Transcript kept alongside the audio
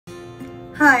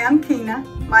Hi, I'm Keena,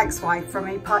 Mike's wife from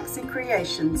Epoxy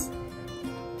Creations,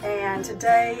 and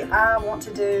today I want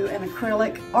to do an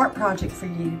acrylic art project for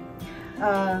you.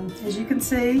 As you can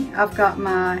see, I've got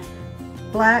my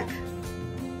black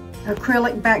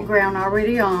acrylic background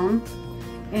already on,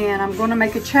 and I'm going to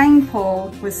make a chain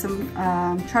pull with some,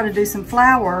 try to do some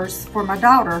flowers for my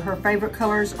daughter. Her favorite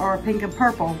colors are pink and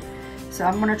purple. So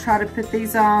I'm going to try to put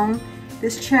these on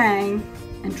this chain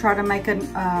and try to make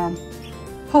a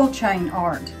pull chain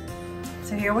art.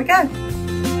 So here we go.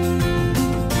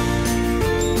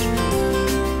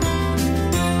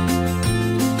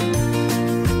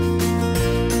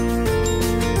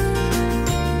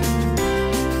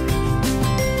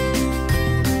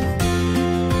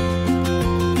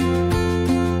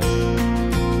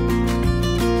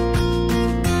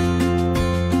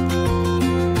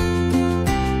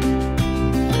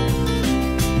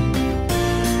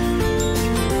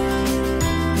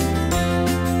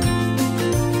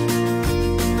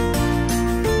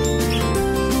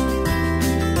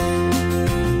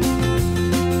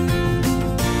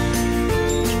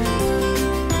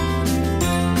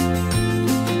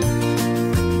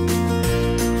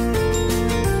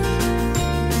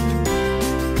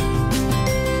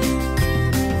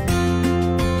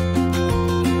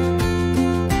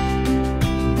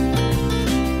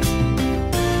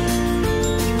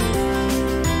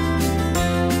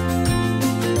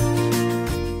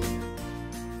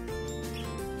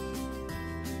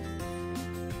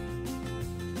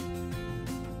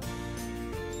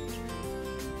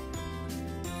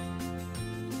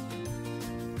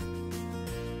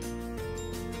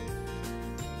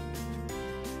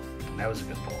 That was a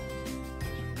good pull. That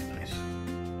was really nice.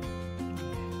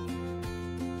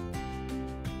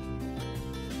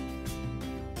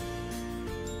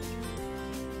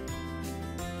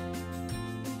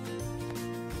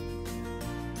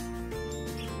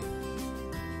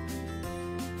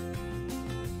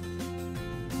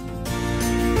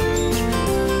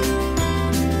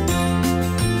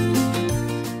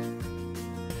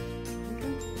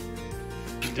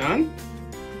 Done?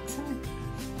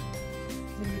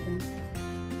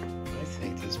 I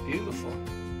think that's beautiful.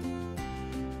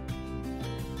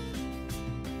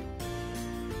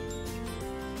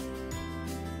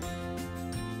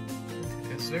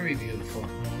 That's very beautiful.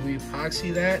 When we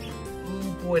epoxy that,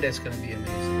 oh boy, that's going to be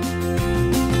amazing.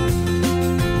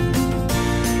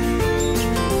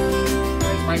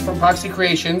 There's Mike from Epoxy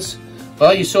Creations.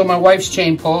 Well, you saw my wife's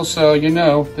chain pull, so you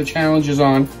know the challenge is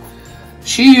on.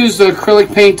 She used the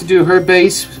acrylic paint to do her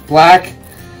base, black.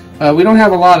 We don't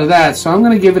have a lot of that, so I'm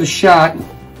going to give it a shot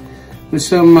with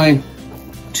some of my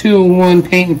 2-in-1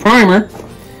 paint and primer.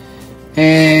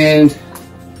 And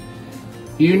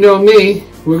you know me,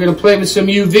 we're going to play with some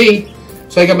UV.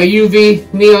 So I got my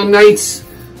UV Neon Nights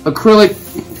acrylic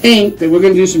paint that we're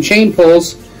going to do some chain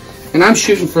pulls. And I'm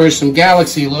shooting for some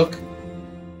galaxy look.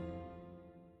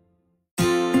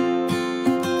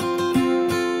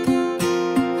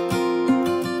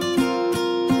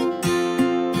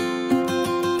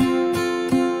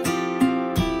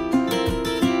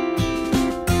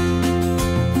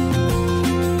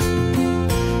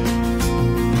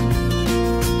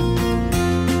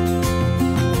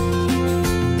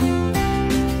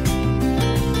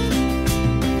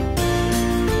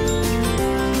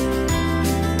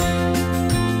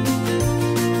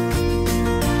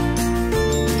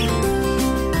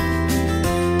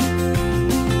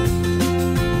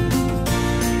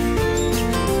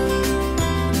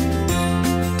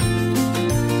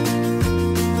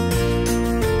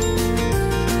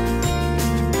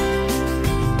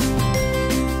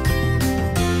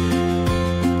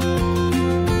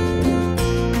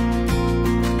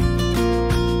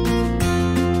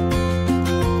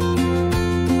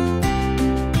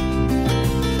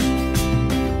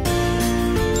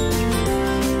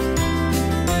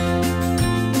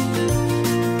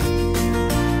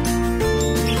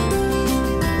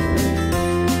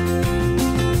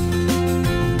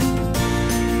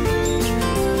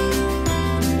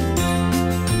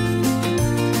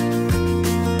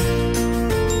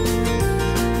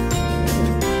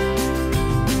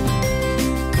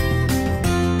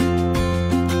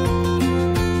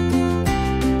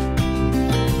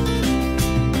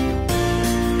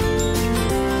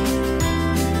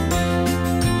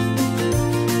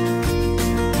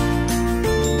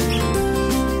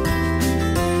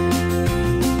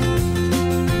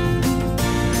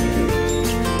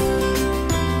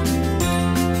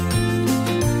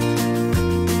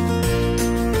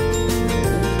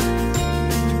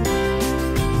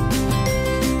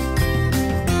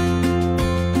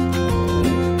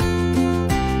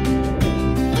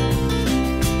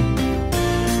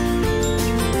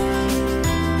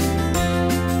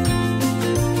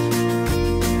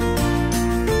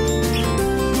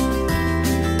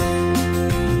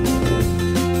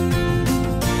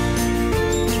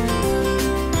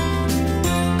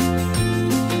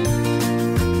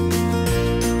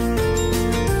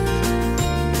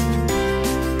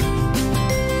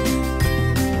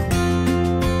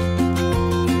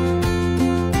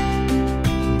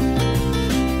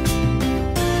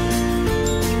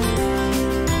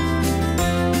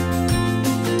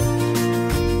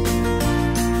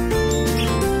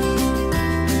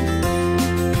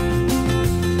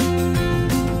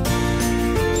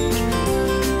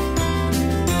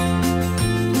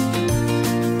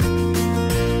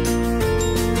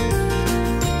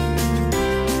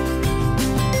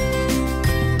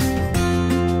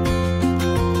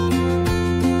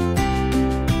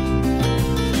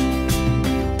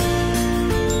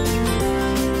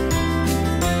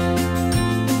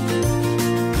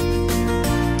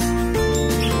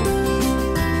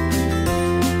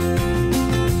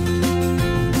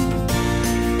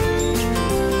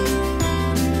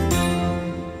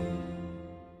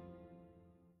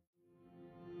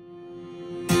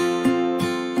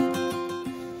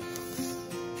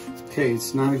 Okay,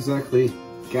 it's not exactly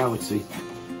galaxy.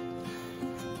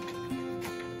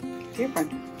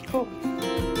 Different. Cool.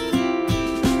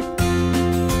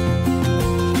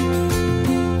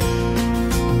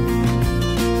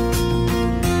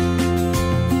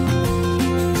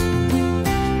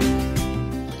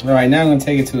 All right, now I'm going to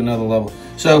take it to another level.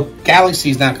 So, galaxy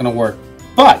is not going to work,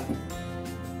 but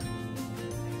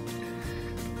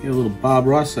get a little Bob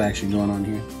Ross action going on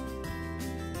here.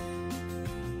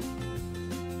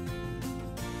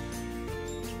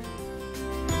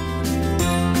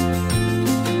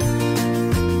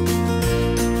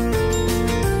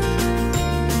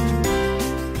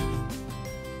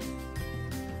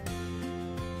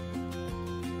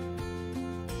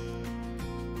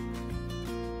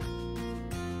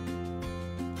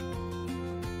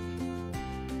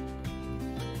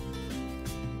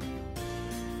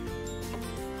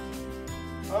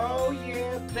 Oh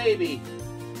yeah, baby.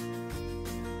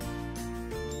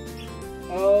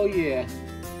 Oh yeah.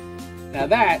 Now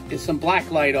that is some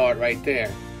blacklight art right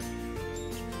there.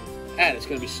 That is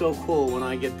gonna be so cool when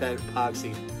I get that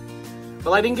epoxy.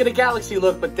 Well, I didn't get a galaxy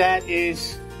look, but that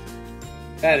is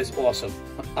awesome.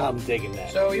 I'm digging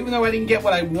that. So even though I didn't get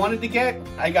what I wanted to get,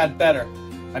 I got better.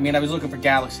 I mean, I was looking for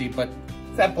galaxy, but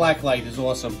that blacklight is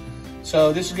awesome.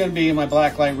 So this is gonna be in my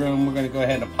blacklight room. We're gonna go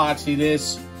ahead and epoxy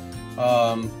this.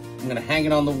 I'm gonna hang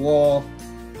it on the wall.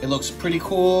 It looks pretty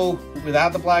cool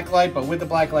without the black light, but with the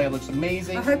black light, it looks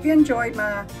amazing. I hope you enjoyed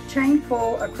my chain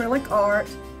pull acrylic art.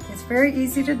 It's very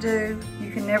easy to do. You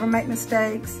can never make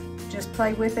mistakes. Just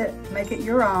play with it, make it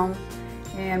your own.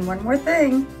 And one more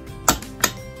thing.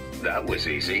 That was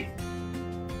easy.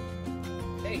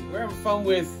 Hey, we're having fun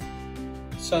with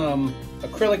some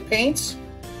acrylic paints,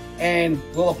 and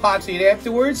we'll epoxy it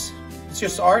afterwards. It's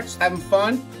just art, it's having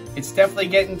fun. It's definitely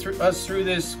getting us through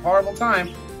this horrible time.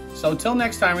 So till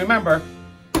next time, remember,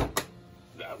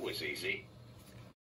 That was easy.